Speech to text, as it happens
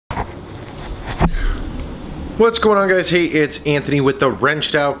What's going on, guys? Hey, it's Anthony with the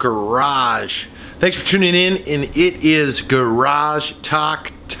Wrenched Out Garage. Thanks for tuning in, and it is Garage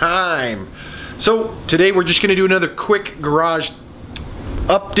Talk time. So today we're just gonna do another quick garage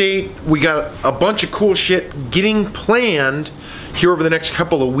update. We got a bunch of cool shit getting planned here over the next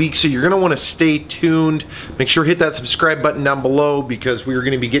couple of weeks, so you're gonna want to stay tuned. Make sure to hit that subscribe button down below, because we're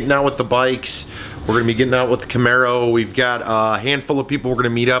gonna be getting out with the bikes. We're gonna be getting out with the Camaro. We've got a handful of people we're gonna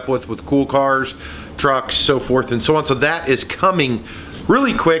meet up with cool cars, trucks, so forth and so on. So that is coming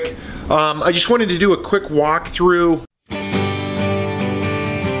really quick. I just wanted to do a quick walkthrough.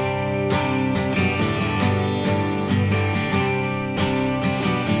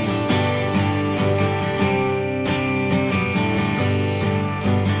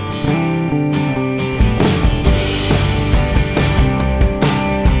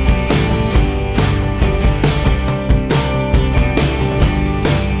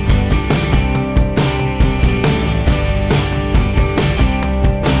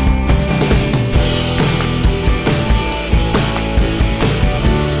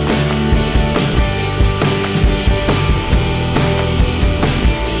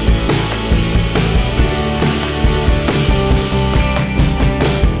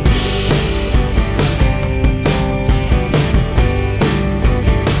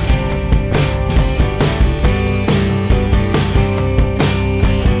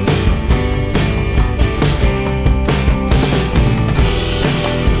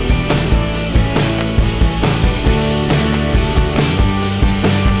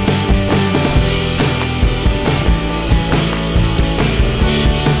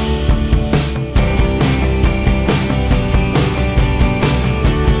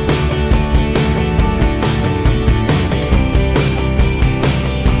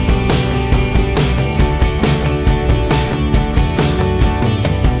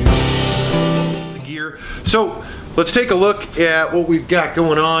 So let's take a look at what we've got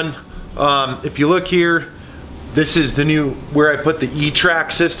going on. If you look here, this is the new, where I put the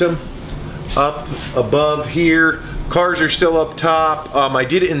E-Track system up above here. Cars are still up top. I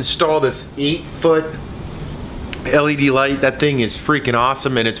did install this 8-foot LED light. That thing is freaking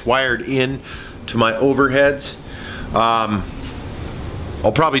awesome, and it's wired in to my overheads.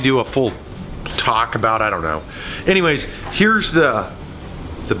 I'll probably do a full talk about, I don't know. Anyways, here's the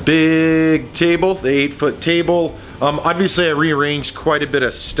big table, the 8-foot table. Obviously I rearranged quite a bit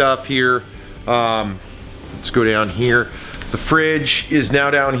of stuff here. Let's go down here. The fridge is now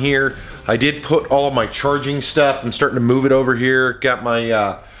down here. I did put all of my charging stuff. I'm starting to move it over here. Got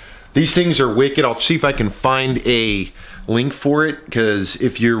my, these things are wicked. I'll see if I can find a link for it, because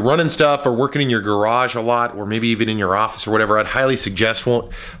if you're running stuff or working in your garage a lot, or maybe even in your office or whatever, I'd highly suggest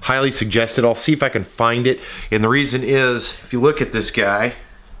it. I'll see if I can find it. And the reason is, if you look at this guy,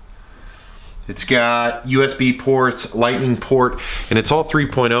 it's got USB ports, lightning port, and it's all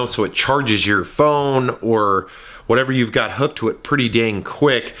 3.0, so it charges your phone or whatever you've got hooked to it pretty dang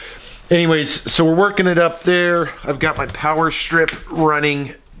quick. Anyways, so we're working it up there. I've got my power strip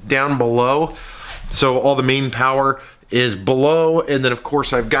running down below, so all the main power is below, and then of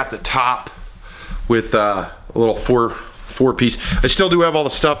course I've got the top with a little four piece. I still do have all the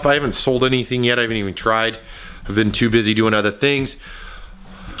stuff. I haven't sold anything yet. I haven't even tried. I've been too busy doing other things.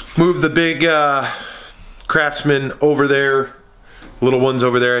 Move the big Craftsman over there, little ones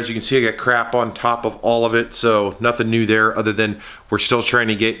over there. As you can see, I got crap on top of all of it, so nothing new there, other than I'm still trying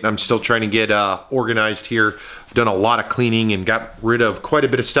to get organized here. I've done a lot of cleaning and got rid of quite a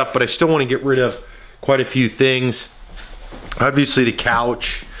bit of stuff, but I still want to get rid of quite a few things. Obviously the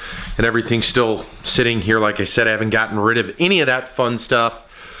couch and everything's still sitting here. Like I said, I haven't gotten rid of any of that fun stuff.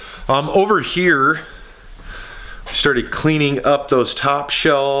 Over here, started cleaning up those top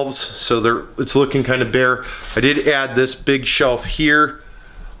shelves, so it's looking kind of bare. I did add this big shelf here,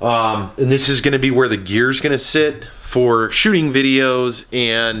 and this is going to be where the gear's going to sit for shooting videos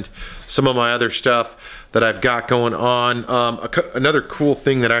and some of my other stuff that I've got going on. Another cool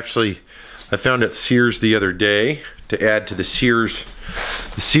thing that actually I found at Sears the other day to add to the Sears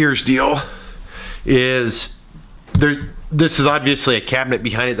deal is this is obviously a cabinet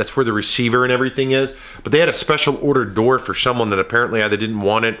behind it. That's where the receiver and everything is. But they had a special order door for someone that apparently either didn't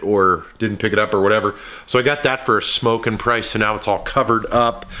want it or didn't pick it up or whatever. So I got that for a smoking price, so now it's all covered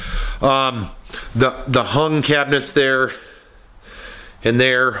up. The hung cabinets there and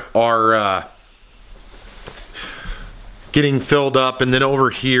there are getting filled up. And then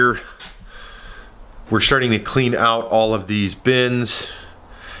over here, we're starting to clean out all of these bins.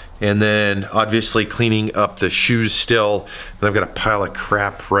 And then obviously cleaning up the shoes still. And I've got a pile of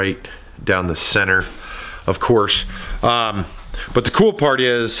crap right down the center, of course. But the cool part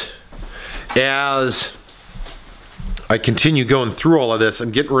is, as I continue going through all of this,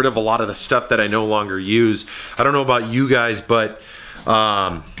 I'm getting rid of a lot of the stuff that I no longer use. I don't know about you guys, but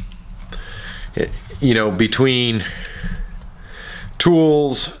you know, between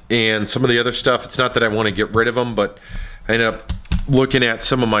tools and some of the other stuff, it's not that I want to get rid of them, but I end up looking at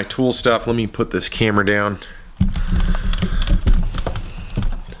some of my tool stuff. Let me put this camera down.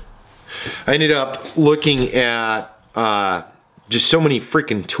 I ended up looking at just so many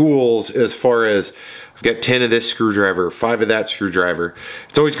freaking tools, as far as I've got 10 of this screwdriver, 5 of that screwdriver.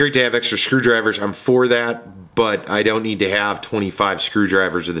 It's always great to have extra screwdrivers. I'm for that, but I don't need to have 25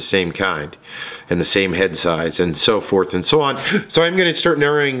 screwdrivers of the same kind and the same head size and so forth and so on. So I'm going to start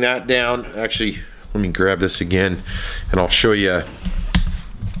narrowing that down. Actually, let me grab this again and I'll show you.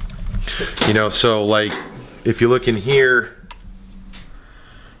 You know, so like if you look in here,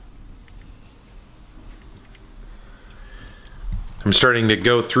 I'm starting to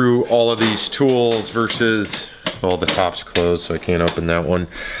go through all of these tools versus, well, the top's closed, so I can't open that one.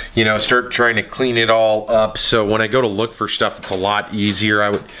 You know, start trying to clean it all up, so when I go to look for stuff, it's a lot easier.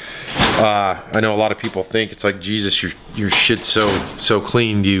 I know a lot of people think it's like, Jesus, your shit's so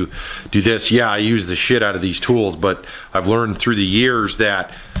clean. You do this. Yeah, I use the shit out of these tools, but I've learned through the years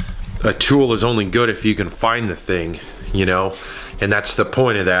that a tool is only good if you can find the thing, you know, and that's the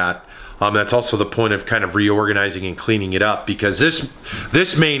point of that. That's also the point of kind of reorganizing and cleaning it up, because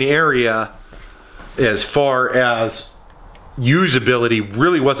this main area, as far as usability,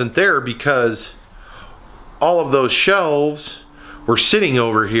 really wasn't there, because all of those shelves were sitting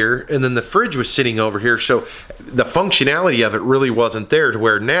over here and then the fridge was sitting over here, so the functionality of it really wasn't there. To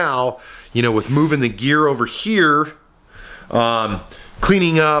where now, you know, with moving the gear over here,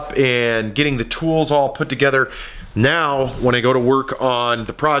 cleaning up and getting the tools all put together, now when I go to work on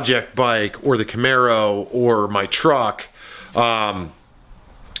the project bike or the Camaro or my truck,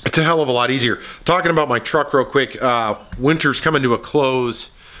 it's a hell of a lot easier. Talking about my truck real quick, winter's coming to a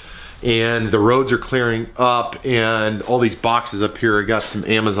close and the roads are clearing up, and all these boxes up here, I got some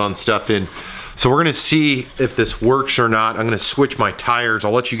Amazon stuff in. So we're gonna see if this works or not. I'm gonna switch my tires.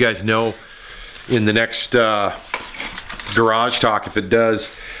 I'll let you guys know in the next garage talk if it does.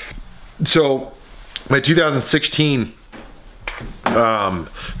 So my 2016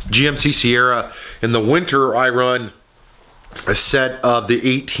 GMC Sierra, in the winter I run a set of the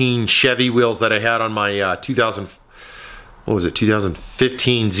 18 Chevy wheels that I had on my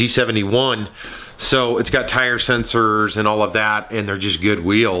 2015 Z71. So it's got tire sensors and all of that, and they're just good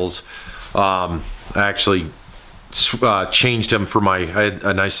wheels. I actually changed them for I had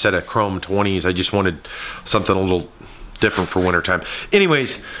a nice set of chrome 20s. I just wanted something a little different for wintertime.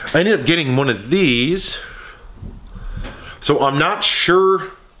 Anyways, I ended up getting one of these. So I'm not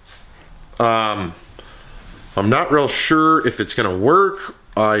sure, I'm not real sure if it's gonna work.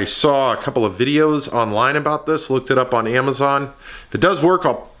 I saw a couple of videos online about this, looked it up on Amazon. If it does work,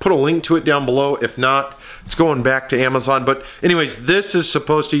 I'll put a link to it down below. If not, it's going back to Amazon. But anyways, this is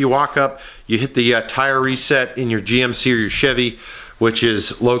supposed to, you walk up, you hit the tire reset in your GMC or your Chevy, which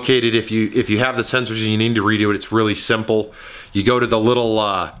is located, if you have the sensors and you need to redo it, it's really simple. You go to the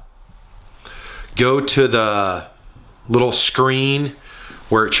little screen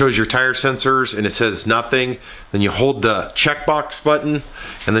where it shows your tire sensors and it says nothing. Then you hold the checkbox button,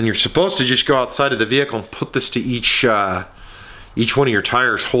 and then you're supposed to just go outside of the vehicle and put this to each one of your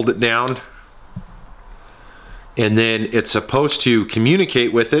tires, hold it down, and then it's supposed to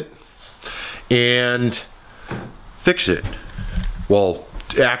communicate with it and fix it. Well,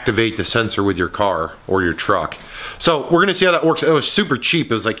 activate the sensor with your car or your truck. So we're gonna see how that works. It was super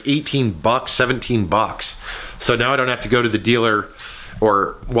cheap. It was like 18 bucks, 17 bucks. So now I don't have to go to the dealer,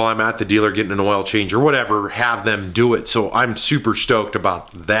 or while I'm at the dealer getting an oil change or whatever, have them do it. So I'm super stoked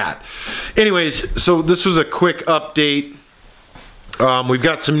about that. Anyways, so this was a quick update. We've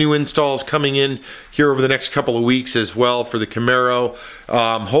got some new installs coming in here over the next couple of weeks as well for the Camaro.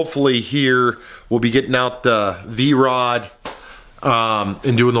 Hopefully here we'll be getting out the V-Rod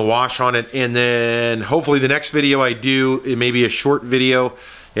and doing the wash on it, and then hopefully the next video I do, it may be a short video,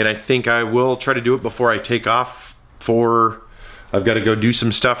 and I think I will try to do it before I take off I've got to go do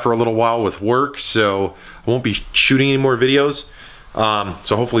some stuff for a little while with work, so I won't be shooting any more videos.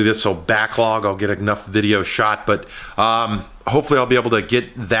 So hopefully this will backlog, I'll get enough video shot, but hopefully I'll be able to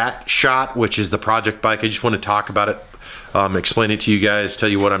get that shot, which is the project bike. I just want to talk about it, explain it to you guys, tell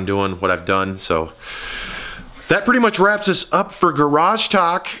you what I'm doing, what I've done. So that pretty much wraps us up for Garage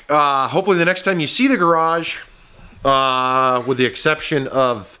Talk. Hopefully the next time you see the garage, with the exception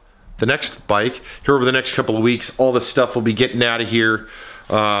of the next bike, here over the next couple of weeks, all this stuff will be getting out of here.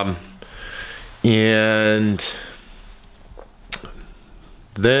 And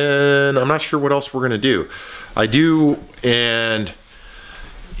then I'm not sure what else we're gonna do. I do and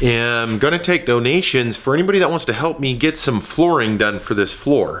am gonna take donations for anybody that wants to help me get some flooring done for this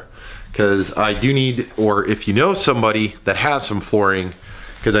floor. Because I do need, or if you know somebody that has some flooring,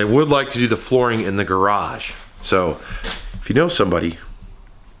 because I would like to do the flooring in the garage. So if you know somebody,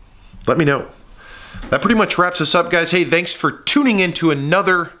 let me know. That pretty much wraps us up, guys. Hey, thanks for tuning in to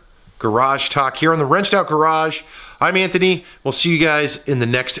another garage talk here on the Wrenched Out Garage. I'm Anthony. We'll see you guys in the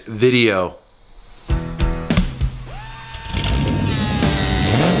next video.